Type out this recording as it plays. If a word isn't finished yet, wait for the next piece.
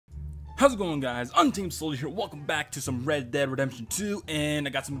How's it going, guys? Untamed Soldier here. Welcome back to some Red Dead Redemption 2, and I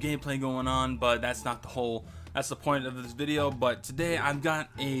got some gameplay going on, but that's not that's the point of this video. But today I've got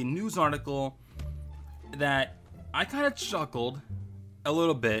a news article that I kind of chuckled a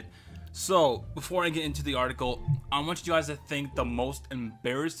little bit. So before I get into the article, I want you guys to think the most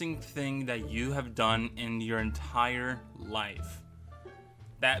embarrassing thing that you have done in your entire life.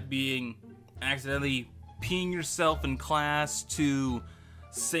 That being accidentally peeing yourself in class, to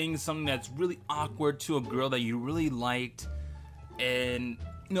saying something that's really awkward to a girl that you really liked, and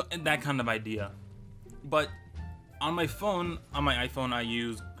that kind of idea. But on my phone, on my iPhone, I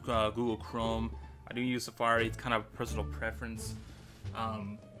use Google Chrome. I do use Safari. It's kind of personal preference.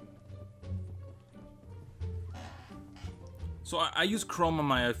 So I use Chrome on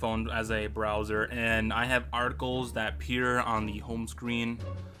my iPhone as a browser, and I have articles that appear on the home screen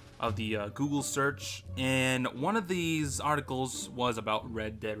of the Google search, and one of these articles was about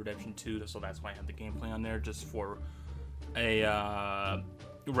Red Dead Redemption 2, so that's why I have the gameplay on there, just for a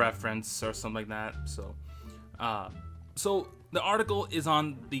reference or something like that. So the article is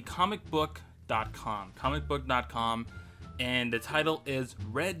on the comicbook.com, and the title is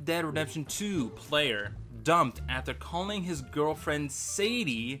Red Dead Redemption 2 player dumped after calling his girlfriend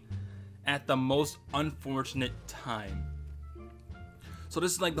Sadie at the most unfortunate time. So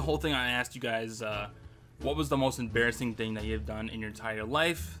this is like the whole thing. I asked you guys, what was the most embarrassing thing that you've done in your entire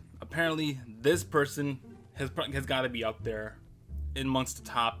life? Apparently, this person has got to be up there in amongst the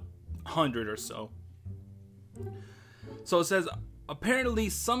top 100 or so. So it says, apparently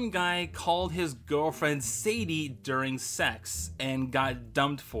some guy called his girlfriend Sadie during sex and got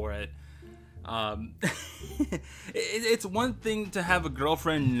dumped for it. It's one thing to have a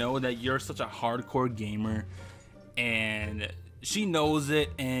girlfriend know that you're such a hardcore gamer, and she knows it,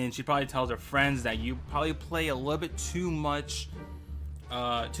 and she probably tells her friends that you probably play a little bit too much,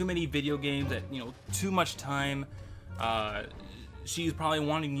 too many video games, at too much time. She's probably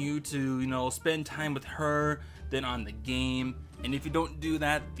wanting you to spend time with her than on the game, and if you don't do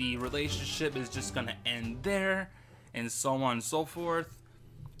that, the relationship is just gonna end there, and so on and so forth.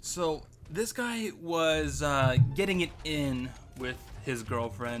 So this guy was getting it in with his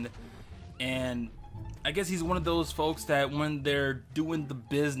girlfriend, and I guess he's one of those folks that when they're doing the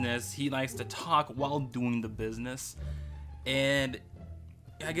business, he likes to talk while doing the business. And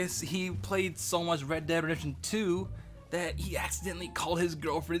I guess he played so much Red Dead Redemption 2 that he accidentally called his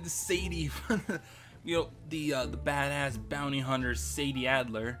girlfriend Sadie, the badass bounty hunter Sadie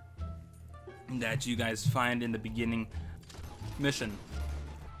Adler that you guys find in the beginning mission.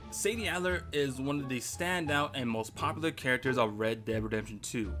 Sadie Adler is one of the standout and most popular characters of Red Dead Redemption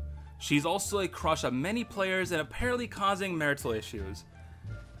 2. She's also a crush of many players and apparently causing marital issues.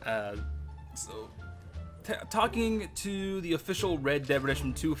 Talking to the official Red Dead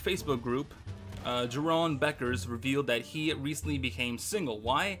Redemption 2 Facebook group, Jerome Beckers revealed that he recently became single.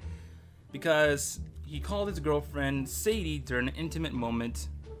 Why? Because he called his girlfriend Sadie during an intimate moment,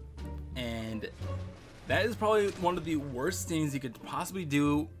 and that is probably one of the worst things you could possibly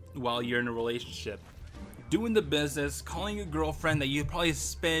do while you're in a relationship. Doing the business, calling your girlfriend that you probably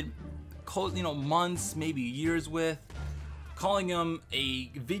spent months, maybe years with, calling him a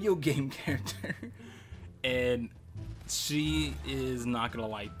video game character, and she is not gonna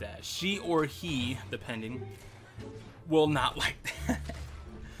like that. She or he, depending, will not like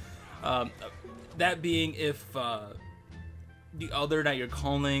that. That being if the other that you're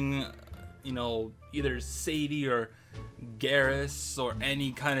calling, either Sadie or Garrus or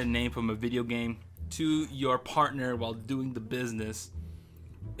any kind of name from a video game, to your partner while doing the business,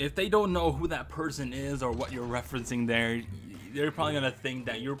 if they don't know who that person is or what you're referencing there, they're probably gonna think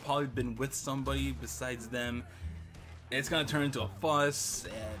that you've probably been with somebody besides them. It's gonna turn into a fuss,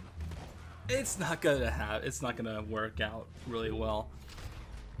 and it's not gonna work out really well.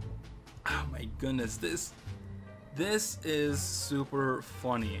 Oh my goodness, this is super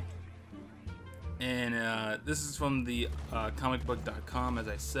funny. And this is from the comicbook.com, as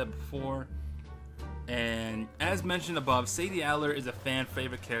I said before. And as mentioned above, Sadie Adler is a fan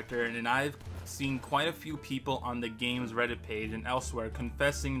favorite character, and I've seen quite a few people on the game's Reddit page and elsewhere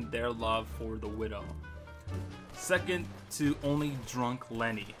confessing their love for the widow. Second to only drunk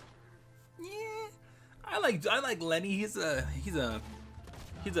Lenny. Yeah, I like Lenny. He's a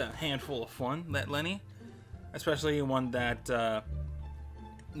handful of fun, that Lenny. Especially one that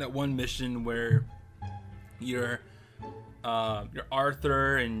one mission where you're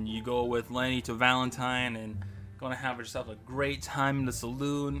Arthur and you go with Lenny to Valentine and gonna have yourself a great time in the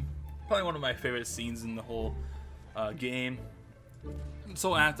saloon. Probably one of my favorite scenes in the whole game.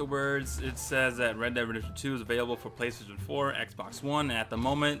 So afterwards, it says that Red Dead Redemption 2 is available for PlayStation 4, Xbox One. At the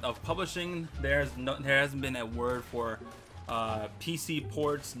moment of publishing, there hasn't been a word for PC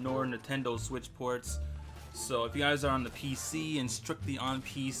ports nor Nintendo Switch ports. So if you guys are on the PC and strictly on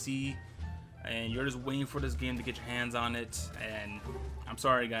PC, and you're just waiting for this game to get your hands on it, and I'm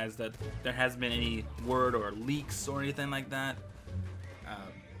sorry guys that there hasn't been any word or leaks or anything like that.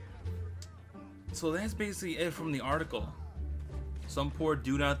 So that's basically it from the article. Some poor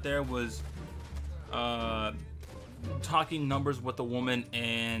dude out there was talking numbers with a woman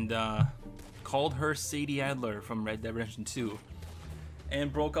and called her Sadie Adler from Red Dead Redemption 2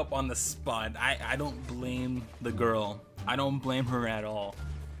 and broke up on the spot. I don't blame the girl. I don't blame her at all.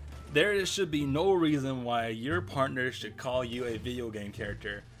 There should be no reason why your partner should call you a video game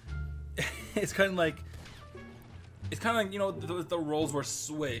character. It's kind of like, you know, the roles were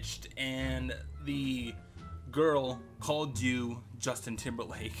switched and the girl called you Justin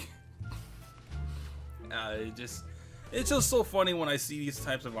Timberlake. It's just so funny when I see these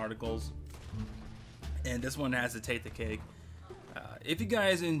types of articles, and this one has to take the cake. If you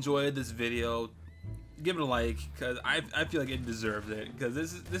guys enjoyed this video, give it a like, because I feel like it deserves it, because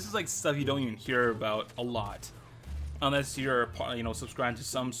this is like stuff you don't even hear about a lot unless you're, you know, subscribed to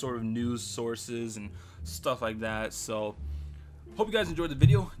some sort of news sources and stuff like that. So hope you guys enjoyed the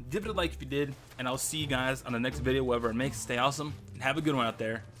video. Give it a like if you did, and I'll see you guys on the next video, whatever it makes. Stay awesome and have a good one out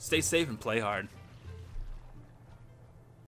there. Stay safe and play hard.